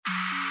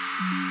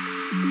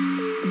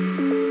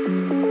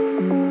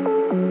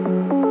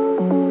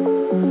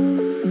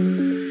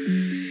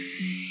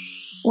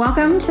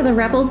Welcome to the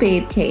Rebel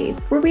Babe Cave,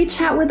 where we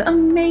chat with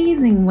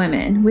amazing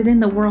women within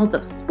the worlds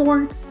of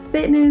sports,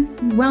 fitness,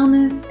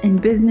 wellness,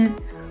 and business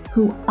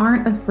who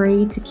aren't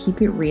afraid to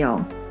keep it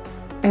real.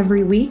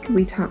 Every week,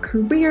 we talk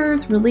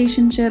careers,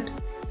 relationships,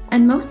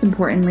 and most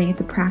importantly,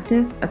 the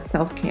practice of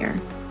self-care.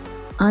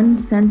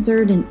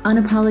 Uncensored and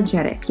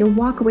unapologetic, you'll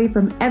walk away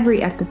from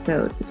every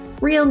episode with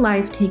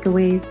real-life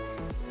takeaways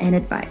and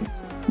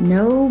advice.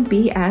 No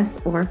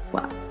BS or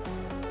fluff.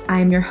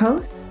 I'm your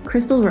host,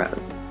 Chrystal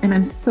Rose, and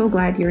I'm so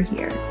glad you're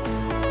here.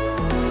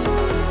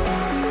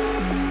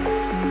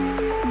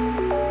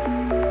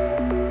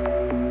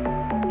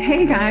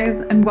 Hey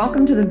guys, and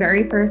welcome to the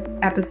very first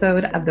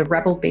episode of the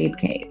Rebel Babe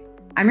Cave.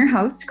 I'm your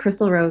host,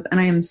 Chrystal Rose, and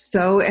I am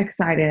so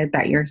excited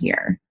that you're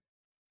here.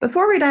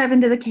 Before we dive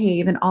into the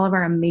cave and all of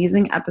our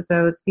amazing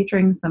episodes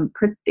featuring some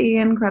pretty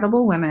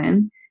incredible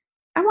women,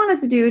 I wanted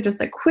to do just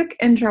a quick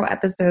intro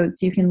episode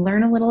so you can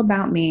learn a little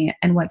about me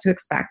and what to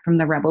expect from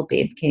the Rebel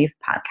Babe Cave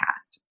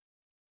podcast.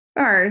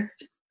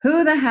 First,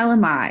 who the hell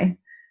am I?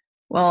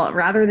 Well,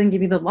 rather than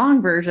give you the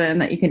long version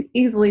that you can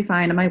easily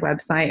find on my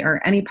website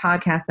or any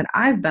podcast that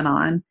I've been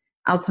on,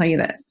 I'll tell you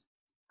this.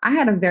 I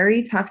had a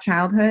very tough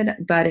childhood,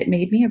 but it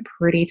made me a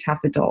pretty tough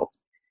adult.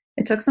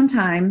 It took some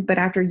time, but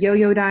after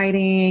yo-yo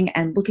dieting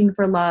and looking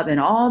for love in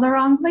all the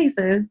wrong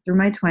places through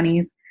my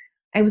 20s,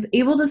 I was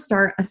able to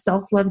start a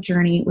self-love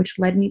journey, which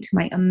led me to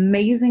my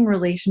amazing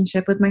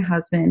relationship with my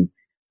husband,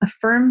 a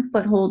firm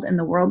foothold in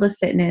the world of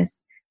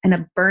fitness, and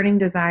a burning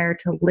desire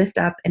to lift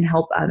up and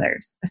help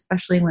others,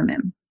 especially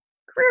women.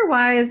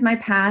 Career-wise, my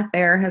path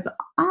there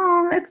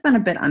it's been a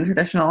bit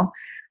untraditional.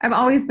 I've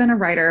always been a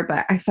writer,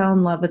 but I fell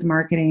in love with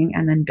marketing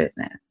and then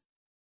business.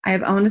 I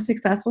have owned a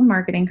successful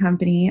marketing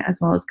company as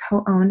well as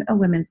co-owned a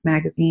women's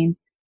magazine.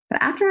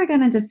 But after I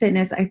got into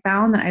fitness, I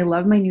found that I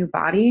love my new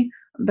body,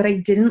 but I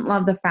didn't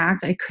love the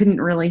fact I couldn't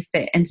really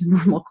fit into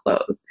normal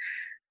clothes.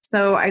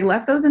 So I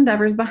left those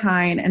endeavors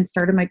behind and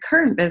started my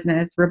current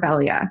business,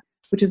 Rebellia,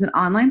 which is an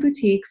online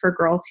boutique for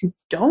girls who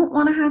don't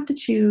want to have to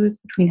choose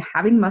between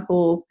having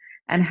muscles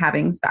and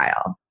having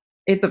style.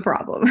 It's a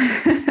problem.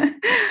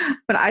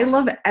 But I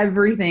love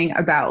everything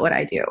about what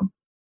I do.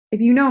 If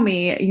you know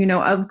me, you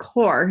know, of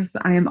course,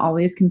 I am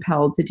always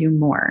compelled to do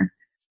more.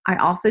 I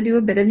also do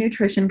a bit of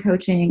nutrition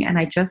coaching, and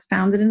I just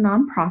founded a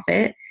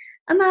nonprofit.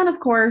 And then,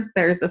 of course,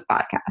 there's this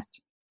podcast.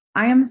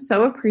 I am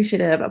so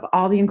appreciative of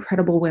all the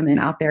incredible women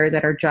out there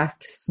that are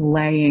just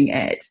slaying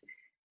it.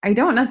 I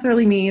don't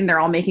necessarily mean they're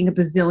all making $1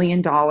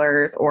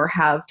 bazillion or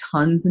have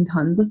tons and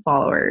tons of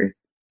followers,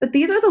 but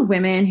these are the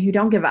women who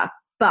don't give a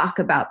fuck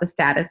about the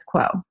status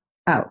quo.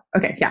 Oh,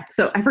 okay, yeah.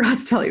 So I forgot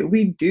to tell you,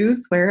 we do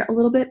swear a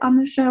little bit on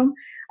this show.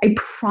 I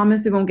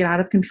promise it won't get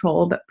out of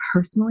control, but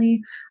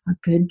personally, a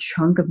good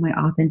chunk of my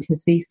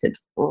authenticity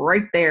sits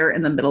right there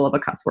in the middle of a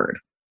cuss word.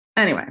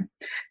 Anyway,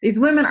 these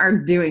women are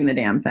doing the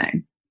damn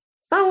thing.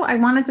 So I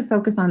wanted to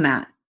focus on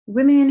that.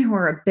 Women who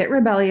are a bit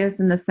rebellious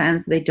in the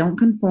sense they don't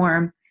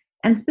conform,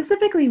 and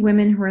specifically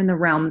women who are in the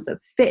realms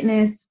of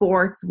fitness,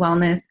 sports,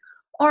 wellness,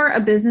 or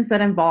a business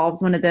that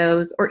involves one of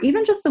those, or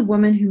even just a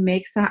woman who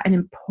makes that an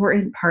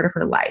important part of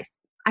her life.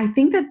 I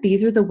think that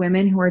these are the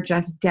women who are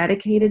just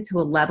dedicated to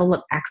a level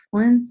of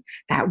excellence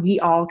that we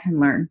all can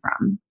learn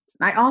from.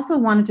 I also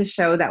wanted to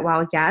show that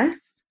while,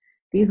 yes,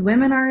 these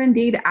women are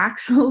indeed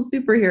actual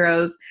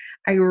superheroes,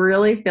 I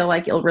really feel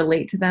like you'll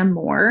relate to them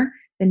more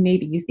than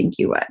maybe you think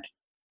you would.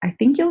 I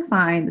think you'll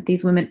find that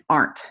these women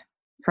aren't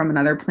from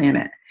another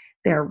planet.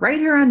 They're right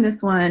here on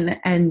this one,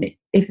 and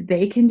if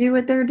they can do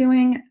what they're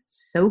doing,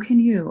 so can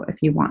you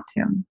if you want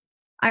to.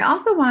 I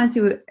also wanted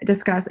to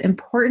discuss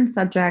important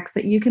subjects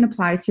that you can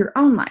apply to your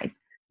own life.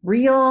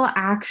 Real,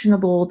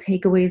 actionable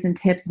takeaways and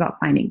tips about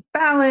finding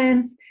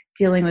balance,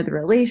 dealing with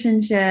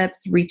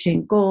relationships,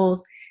 reaching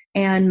goals,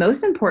 and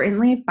most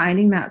importantly,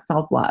 finding that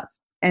self-love.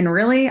 And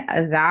really,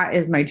 that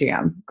is my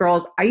jam.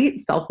 Girls, I eat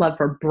self-love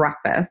for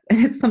breakfast,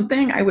 and it's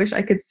something I wish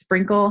I could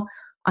sprinkle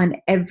on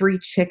every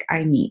chick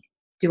I meet.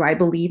 Do I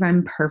believe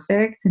I'm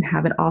perfect and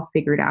have it all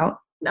figured out?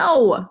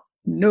 No.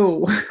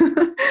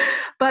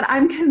 But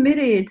I'm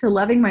committed to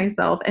loving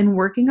myself and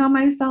working on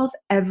myself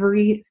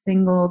every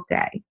single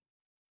day.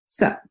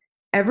 So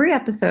every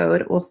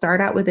episode will start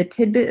out with a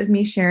tidbit of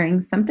me sharing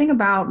something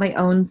about my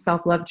own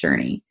self-love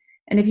journey.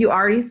 And if you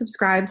already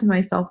subscribe to my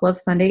Self-Love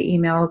Sunday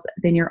emails,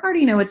 then you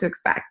already know what to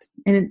expect.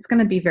 And it's going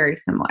to be very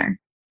similar.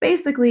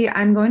 Basically,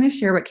 I'm going to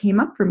share what came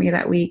up for me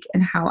that week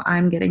and how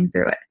I'm getting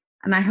through it.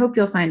 And I hope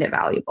you'll find it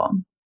valuable.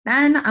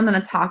 Then I'm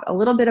going to talk a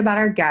little bit about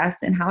our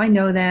guests and how I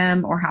know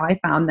them or how I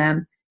found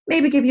them.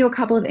 Maybe give you a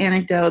couple of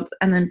anecdotes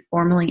and then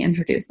formally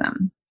introduce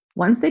them.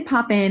 Once they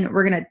pop in,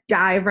 we're going to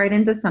dive right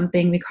into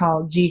something we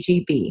call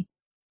GGB,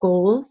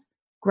 goals,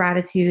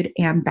 gratitude,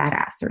 and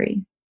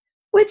badassery,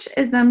 which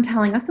is them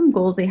telling us some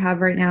goals they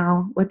have right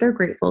now, what they're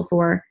grateful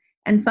for,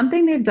 and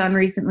something they've done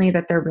recently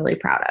that they're really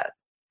proud of.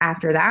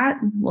 After that,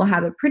 we'll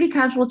have a pretty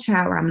casual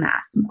chat where I'm going to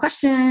ask some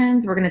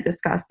questions, we're going to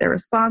discuss their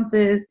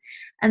responses,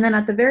 and then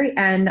at the very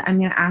end, I'm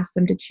going to ask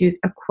them to choose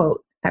a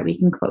quote that we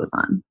can close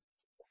on.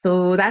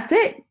 So that's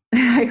it.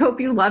 I hope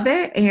you love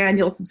it and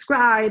you'll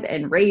subscribe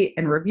and rate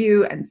and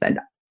review and send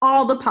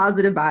all the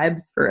positive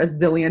vibes for a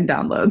zillion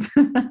downloads.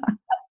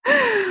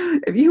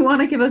 If you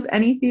want to give us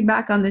any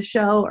feedback on the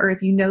show, or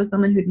if you know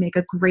someone who'd make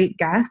a great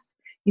guest,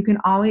 you can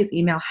always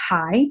email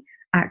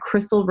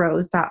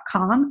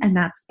hi@chrystalrose.com, and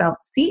that's spelled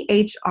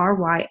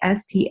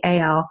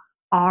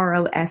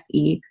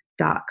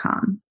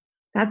ChrystalRose.com.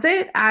 That's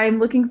it. I'm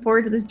looking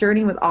forward to this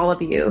journey with all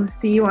of you.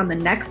 See you on the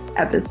next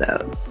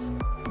episode.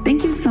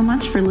 Thank you so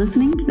much for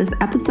listening to this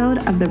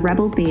episode of the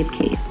Rebel Babe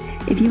Cave.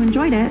 If you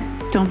enjoyed it,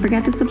 don't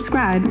forget to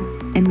subscribe,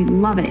 and we'd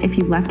love it if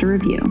you left a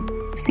review.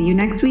 See you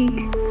next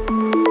week.